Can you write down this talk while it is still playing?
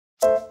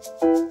The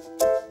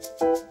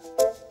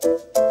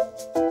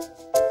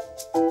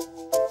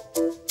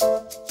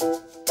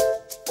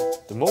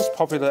most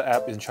popular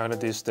app in China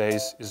these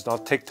days is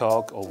not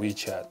TikTok or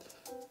WeChat,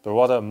 but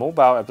rather a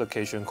mobile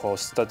application called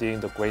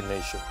Studying the Great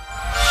Nation.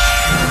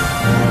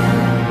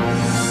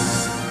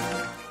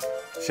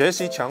 学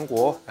习强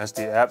国, as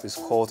the app is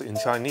called in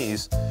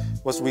Chinese,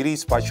 was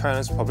released by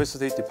China's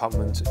publicity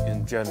department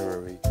in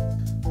January.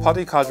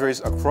 Party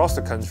cadres across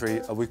the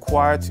country are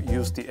required to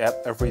use the app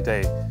every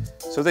day,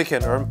 so they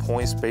can earn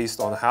points based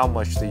on how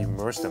much they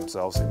immerse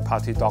themselves in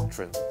party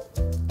doctrine.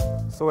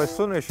 So as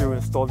soon as you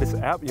install this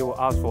app, you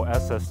will ask for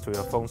access to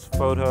your phone's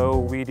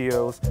photo,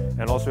 videos,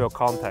 and also your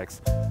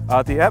contacts.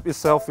 The app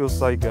itself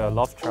feels like a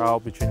love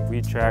child between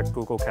WeChat,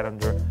 Google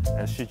Calendar,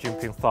 and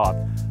Jinping Thought.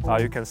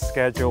 You can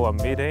schedule a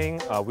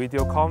meeting, a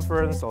video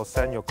conference, or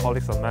send your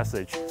colleagues a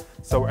message.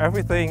 So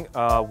everything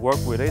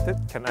work-related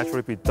can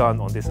actually be done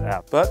on this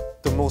app.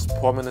 But the most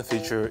prominent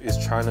feature is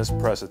China's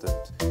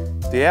president.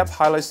 The app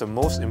highlights the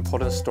most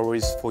important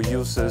stories for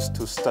users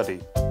to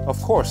study.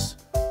 Of course,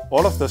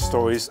 all of the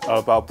stories are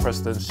about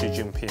President Xi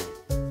Jinping.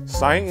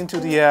 Signing into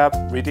the app,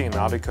 reading an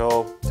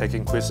article,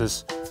 taking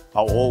quizzes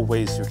are all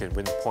ways you can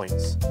win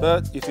points.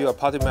 But if you're a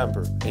party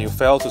member and you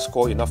fail to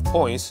score enough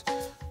points,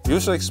 you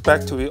should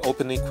expect to be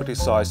openly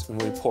criticized in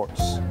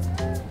reports.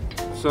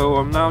 So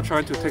I'm now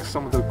trying to take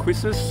some of the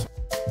quizzes.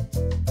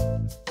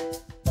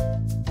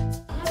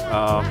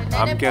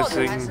 I'm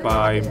guessing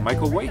by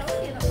microwave.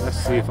 Let's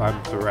see if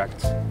I'm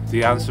correct.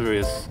 The answer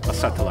is a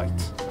satellite.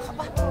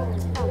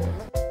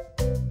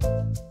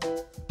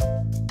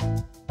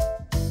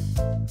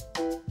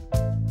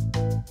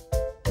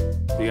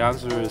 The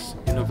answer is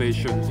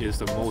innovation is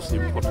the most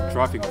important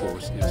driving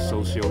force in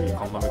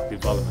socio-economic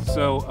development.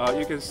 So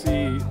you can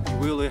see you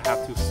really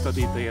have to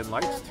study day and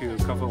night to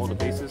cover all the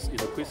bases in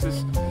the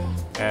quizzes,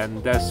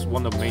 and that's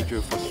one of the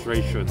major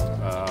frustrations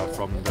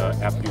from the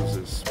app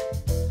users.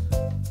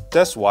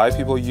 That's why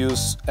people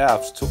use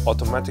apps to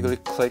automatically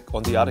click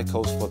on the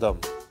articles for them.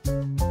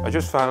 I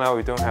just found out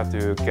we don't have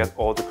to get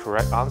all the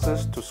correct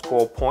answers to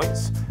score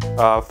points.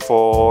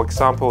 For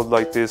example,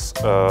 like this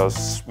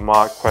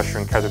smart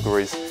question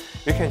categories,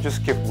 you can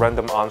just give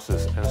random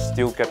answers and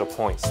still get the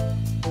points.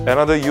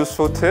 Another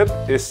useful tip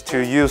is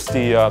to use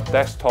the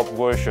desktop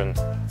version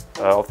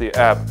of the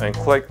app and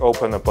click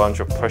open a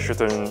bunch of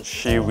President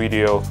Xi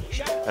video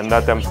and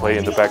let them play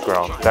in the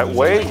background. That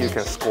way you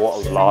can score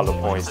a lot of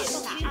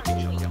points.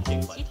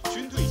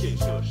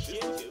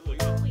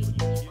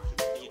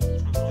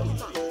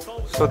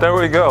 So there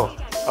we go,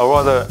 a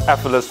rather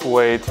effortless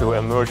way to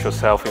immerse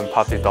yourself in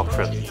party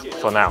doctrine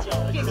for now.